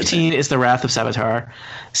 So 15 is The Wrath of Savitar.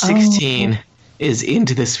 16 is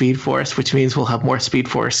Into the Speed Force, which means we'll have more Speed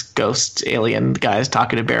Force ghost alien guys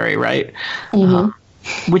talking to Barry, right?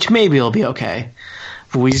 Which maybe will be okay.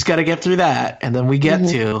 But we just got to get through that, and then we get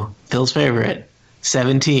to Phil's favorite,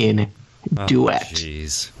 17, Duet.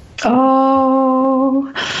 Jeez.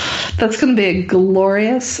 Oh, that's going to be a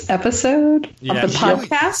glorious episode of the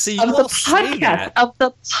podcast. Of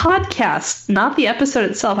the podcast, not the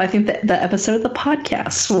episode itself. I think that the episode of the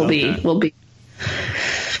podcast will be,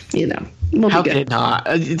 How could it not?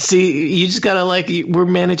 See, you just gotta we're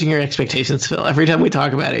managing your expectations, Phil. Every time we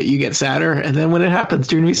talk about it, you get sadder, and then when it happens,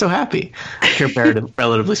 you're gonna be so happy,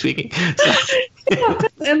 relatively speaking. So.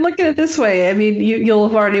 And look at it this way. I mean, you'll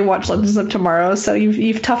have already watched Legends of Tomorrow, so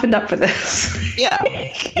you've toughened up for this. Yeah.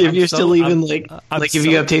 If you're still even if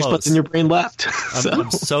you have taste buds in your brain left. I'm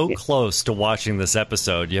so close to watching this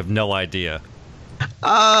episode. You have no idea.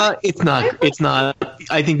 It's not.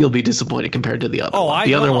 I think you'll be disappointed compared to the other one.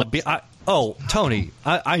 The other one. Tony,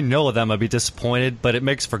 I know them. I'd be disappointed, but it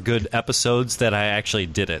makes for good episodes that I actually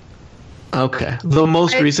did it. Okay. The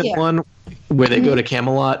most recent one where they go to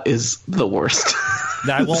Camelot is the worst.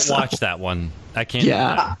 I won't watch that one. I can't.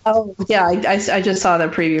 Yeah. I just saw the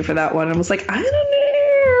preview for that one and was like, I don't know.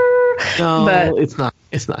 No, but it's not.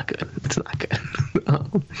 It's not good. It's not good.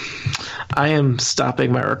 I am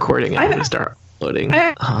stopping my recording and I'm going to start uploading.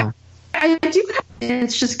 I do.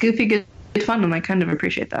 It's just goofy, good fun, and I kind of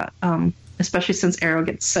appreciate that. Especially since Arrow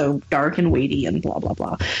gets so dark and weighty and blah blah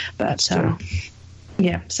blah. But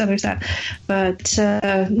yeah, so there's that. But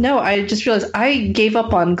no, I just realized I gave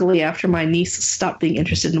up on Glee after my niece stopped being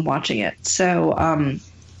interested in watching it. So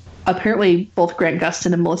apparently both Grant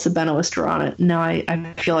Gustin and Melissa Benoist are on it. Now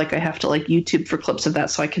I feel like I have to YouTube for clips of that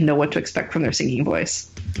so I can know what to expect from their singing voice.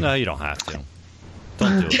 No, you don't have to.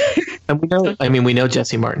 Don't do it. And we know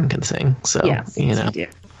Jesse Martin can sing, so yes, Yeah,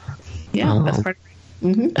 that's part of it.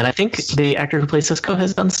 Mm-hmm. And I think the actor who plays Cisco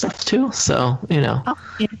has done stuff too, so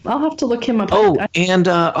I'll have to look him up. I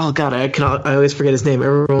always forget his name.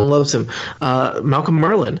 Everyone loves him. Malcolm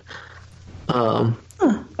Merlin.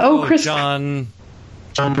 Chris John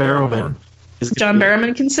Barrowman. John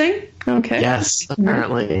Barrowman can sing? Okay. Yes,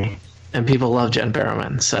 apparently. And people love John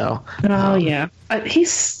Barrowman, so... yeah.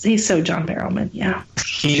 He's so John Barrowman, yeah.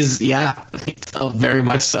 He's very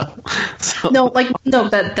much so.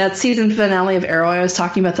 That season finale of Arrow I was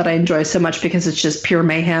talking about that I enjoy so much because it's just pure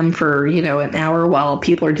mayhem for, an hour while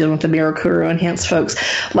people are dealing with the Mirakuru enhanced folks.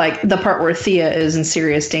 Like, the part where Thea is in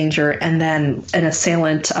serious danger and then an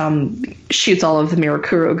assailant shoots all of the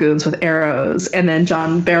Mirakuru goons with arrows, and then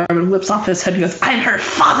John Barrowman whips off his head and goes, "I'm her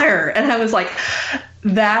father!" And I was like...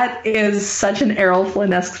 That is such an Errol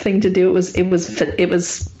Flynn-esque thing to do. I was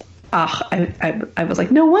like,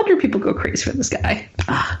 no wonder people go crazy for this guy.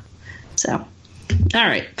 So, all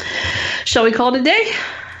right. Shall we call it a day?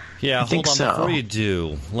 Yeah, hold on. So. Before you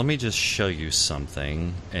do, let me just show you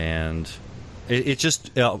something. And it's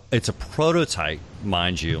a prototype,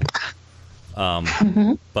 mind you.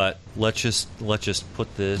 But let's just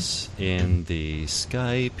put this in the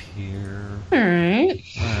Skype here. All right.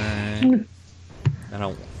 I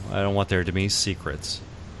don't want there to be secrets.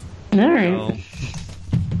 All right.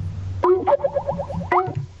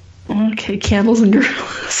 Okay, candles and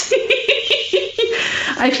gorillas.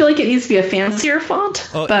 I feel like it needs to be a fancier font.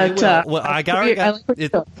 But I gotta put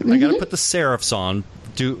the serifs on.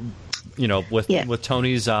 With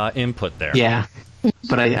Tony's input there. Yeah.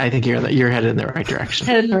 But I think you're headed in the right direction.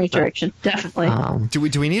 Headed in the right direction, definitely. Do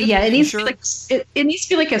we need? It needs to be it needs to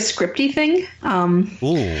be like a scripty thing.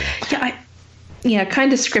 Ooh. Yeah,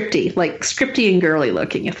 kind of scripty and girly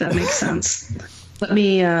looking, if that makes sense. Let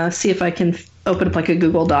me see if I can open up like a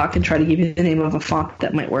Google Doc and try to give you the name of a font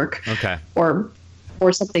that might work. Okay. Or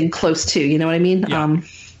something close to, you know what I mean? Yeah.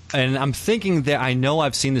 And I'm thinking that I know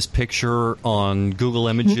I've seen this picture on Google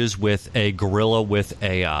Images with a gorilla with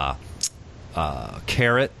a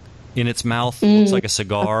carrot in its mouth. Looks like a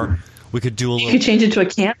cigar. We could do a little. You could change it to a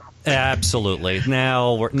can. Absolutely.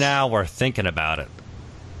 Now we're thinking about it.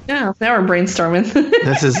 Yeah, now we're brainstorming.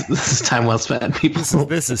 This is time well spent, people.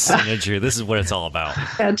 This is synergy. This is what it's all about.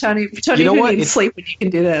 Yeah, Tony, you know what? needs sleep when you can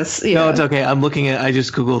do this. Yeah. No, it's okay. I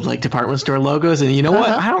just Googled like department store logos, and you know what?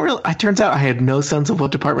 I don't really. It turns out I had no sense of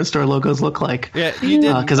what department store logos look like. Yeah, you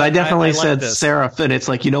did. Because I definitely said this. serif, and it's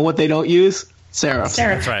like, you know what they don't use? Serif.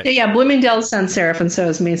 That's right. Yeah, Bloomingdale's sans serif, and so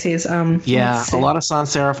is Macy's. Yeah, a lot of sans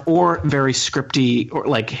serif or very scripty or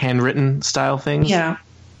like handwritten style things. Yeah.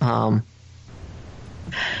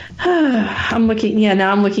 I'm looking. Yeah,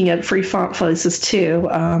 now I'm looking at free font places too.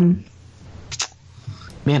 Man,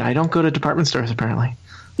 I don't go to department stores apparently.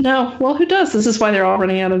 No, well, who does? This is why they're all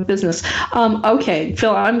running out of business. Okay,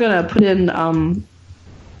 Phil, I'm going to put in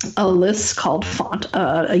a list called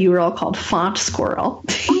a URL called Font Squirrel.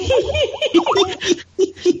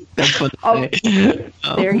 That's what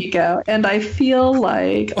There you go. And I feel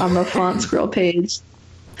like on the Font Squirrel page,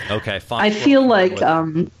 okay, I feel like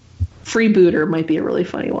Freebooter might be a really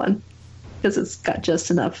funny one because it's got just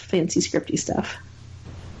enough fancy scripty stuff.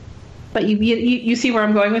 But you see where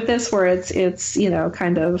I'm going with this, where it's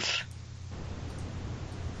kind of,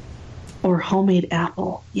 or Homemade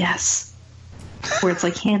Apple, yes, where it's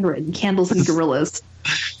like handwritten candles and gorillas.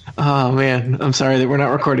 Oh man, I'm sorry that we're not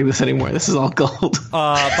recording this anymore. This is all gold.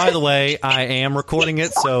 By the way, I am recording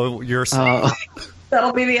it, so you're.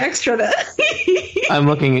 That'll be the extra then. I'm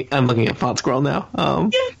looking at Font Squirrel now.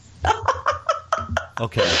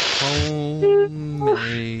 Okay,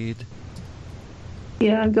 homemade.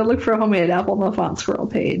 Yeah, go look for Homemade Apple on the Font Squirrel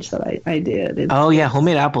page that I did.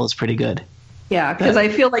 Homemade Apple is pretty good. Yeah, because I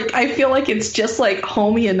feel like it's just like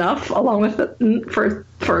homey enough, along with it for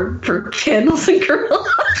candles and gorillas.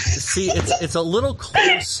 See, it's a little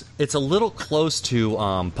close. It's a little close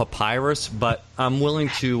to papyrus, but I'm willing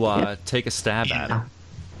to take a stab at it.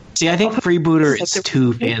 See, I think Freebooter is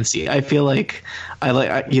too fancy. I feel like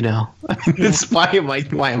it's why am I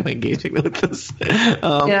engaging with this?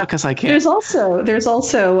 Because I can't. There's also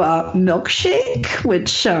Milkshake,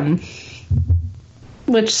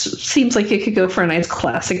 which seems like it could go for a nice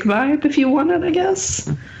classic vibe if you want it, I guess.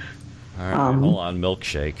 All right, hold on,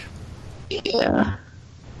 Milkshake. Yeah.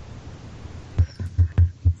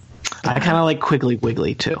 I kind of like Quiggly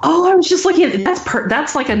Wiggly too. Oh, I was just looking at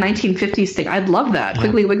that's like a 1950s thing. I'd love that. Yeah.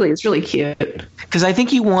 Quiggly Wiggly is really cute. Because I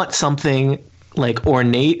think you want something like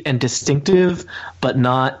ornate and distinctive, but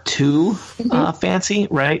not too fancy,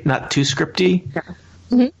 right? Not too scripty. Yeah.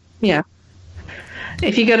 Mm-hmm. Yeah.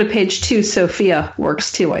 If you go to page 2, Sophia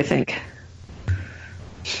works too, I think.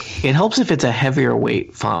 It helps if it's a heavier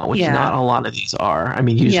weight font, which not a lot of these are. I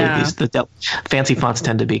mean, usually the fancy fonts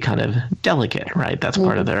tend to be kind of delicate, right? That's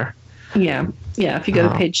part of their... Yeah. If you go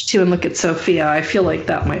to page 2 and look at Sophia, I feel like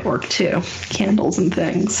that might work too. Candles and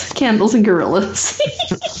things. Candles and gorillas.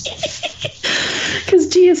 Because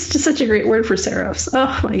G is just such a great word for serifs.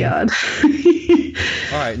 Oh, my God.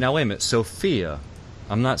 All right, now wait a minute. Sophia.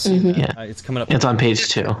 I'm not seeing that. Yeah. It's coming up. It's on page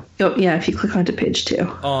 2. Oh, yeah, if you click onto page 2.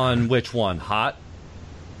 On which one? Hot?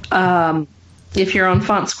 If you're on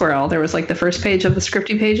Font Squirrel, there was like the first page of the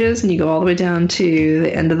scripty pages, and you go all the way down to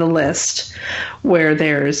the end of the list where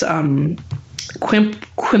there's Quimpelka,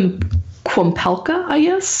 I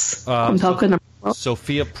guess. Quimpelka number 12.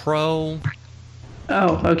 Sophia Pro.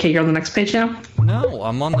 Oh, okay. You're on the next page now. No,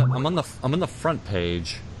 I'm on the front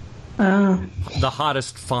page. The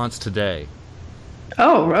hottest fonts today.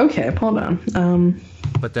 Oh, okay. Hold on.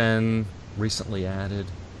 But then recently added.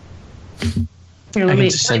 Here, I can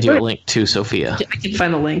just send you a link to Sophia. I can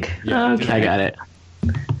find the link. Yeah, okay. I got it.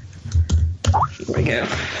 Here we go.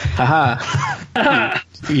 Haha.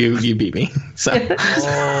 You beat me. So.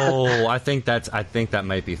 Oh, I think that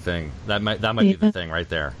might be thing. That might be the thing right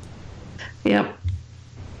there. Yep.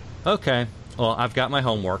 Okay. Well, I've got my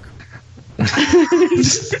homework.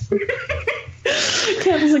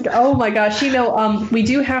 Kevin's like, oh my gosh, we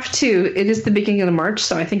do have to. It is the beginning of March,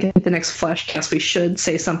 so I think at the next Flashcast we should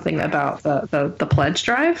say something about the pledge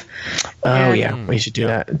drive. We should do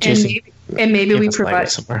that. Jason, and maybe we provide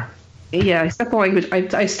somewhere. Yeah, except the language.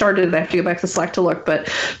 I started. I have to go back to Slack to look, but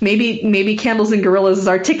maybe Candles and Gorillas is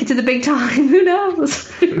our ticket to the big time. Who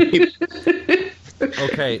knows?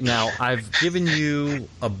 Okay, now I've given you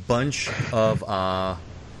a bunch of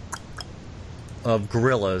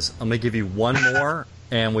gorillas. I'm going to give you one more,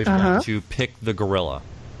 and we've got to pick the gorilla.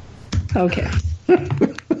 Okay.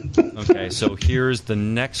 Okay, so here's the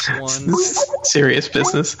next one. Serious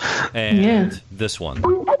business. And this one.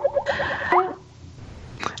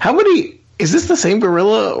 How many... Is this the same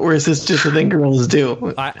gorilla, or is this just a thing gorillas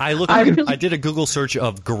do? I did a Google search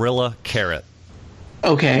of gorilla carrot.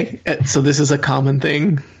 Okay, so this is a common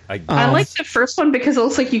thing. I like the first one because it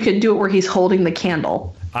looks like you can do it where he's holding the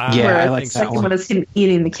candle. I like the that second one. one is him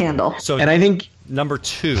eating the candle. So, And I think number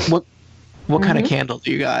 2. what kind of candle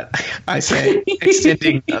do you got? I say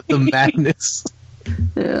extending the madness.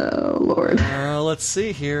 Oh Lord. Let's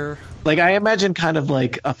see here. Like I imagine kind of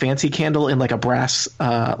like a fancy candle in like a brass,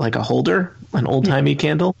 like a holder, an old timey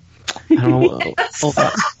candle. I don't know. Yes.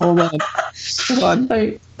 Hold on.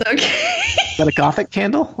 Okay. Is that a Gothic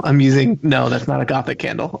candle? No, that's not a Gothic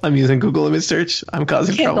candle. I'm using Google image search. I'm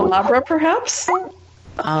causing trouble. Candelabra, perhaps?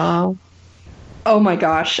 Uh, Oh my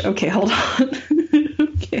gosh. Okay, hold on.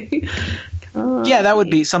 Okay. yeah, that would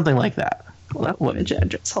be something like that. What image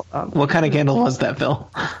address? Hold on. What kind of candle was that, Phil?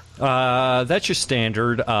 That's your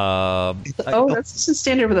standard. That's just a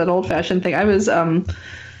standard with an old-fashioned thing. I was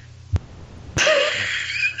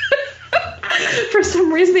for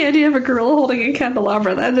some reason, the idea of a gorilla holding a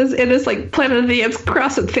candelabra, it is like Planet of the Apes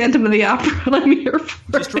cross with Phantom of the Opera, and I'm here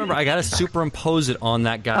for Just remember, I got to superimpose it on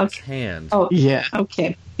that guy's hand. Oh, Yeah.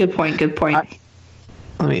 Okay. Good point.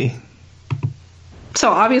 Let me.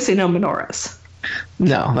 So obviously no menorahs.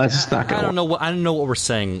 No, that's just not going to work. I don't know what we're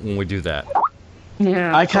saying when we do that.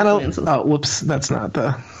 Yeah. I kind of. Oh, whoops. That's not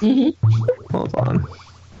the. Hold on.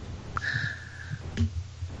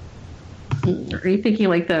 Are you thinking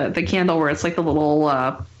like the candle where it's like the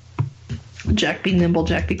little Jack be nimble,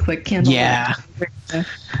 Jack be quick candle? Yeah.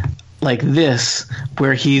 Like this,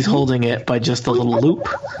 where he's holding it by just a little loop,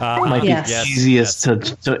 might be easiest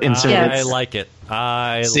to insert. I like it.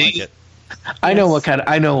 I like it. I know what kind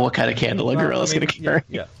of candle a gorilla's going to carry.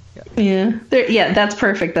 Yeah. That's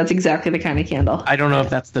perfect. That's exactly the kind of candle. I don't know if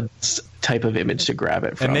that's the best type of image to grab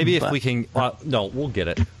it from. And maybe if we can, no, we'll get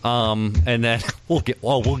it. And then we'll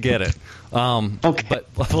get it. Okay. But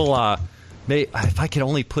we'll, if I could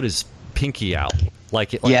only put his pinky out,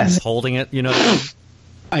 like yes. he's holding it, you know.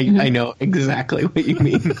 I know exactly what you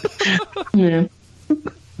mean. Yeah.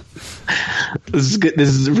 This is good. This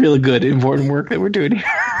is really good, important work that we're doing here.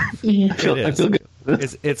 Yeah. I feel good.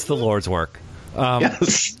 It's the Lord's work.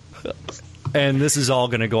 Yes. And this is all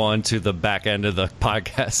going to go on to the back end of the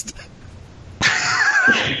podcast.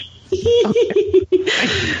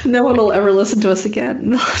 No one will ever listen to us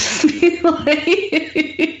again.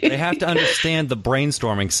 They have to understand the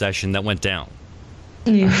brainstorming session that went down.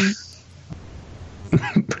 Yeah.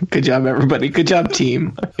 Good job, everybody. Good job,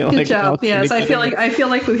 team. Good job. Yes, I feel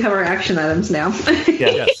like we have our action items now.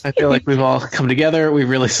 Yes. I feel like we've all come together. We've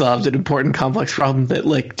really solved an important, complex problem that,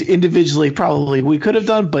 like, individually probably we could have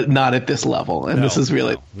done, but not at this level. And this is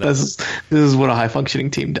really this is what a high functioning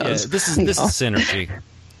team does. Yeah, this is synergy.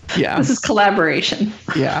 Yeah, this is collaboration.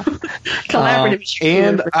 Yeah, collaborative.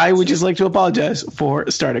 And I would just like to apologize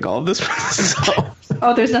for starting all of this.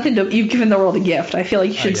 Oh, there's nothing to. You've given the world a gift. I feel like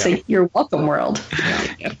you should say, "You're welcome, world."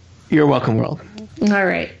 Yeah. You're welcome, world. All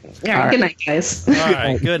right. Good night, guys. All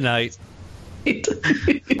right. Good night.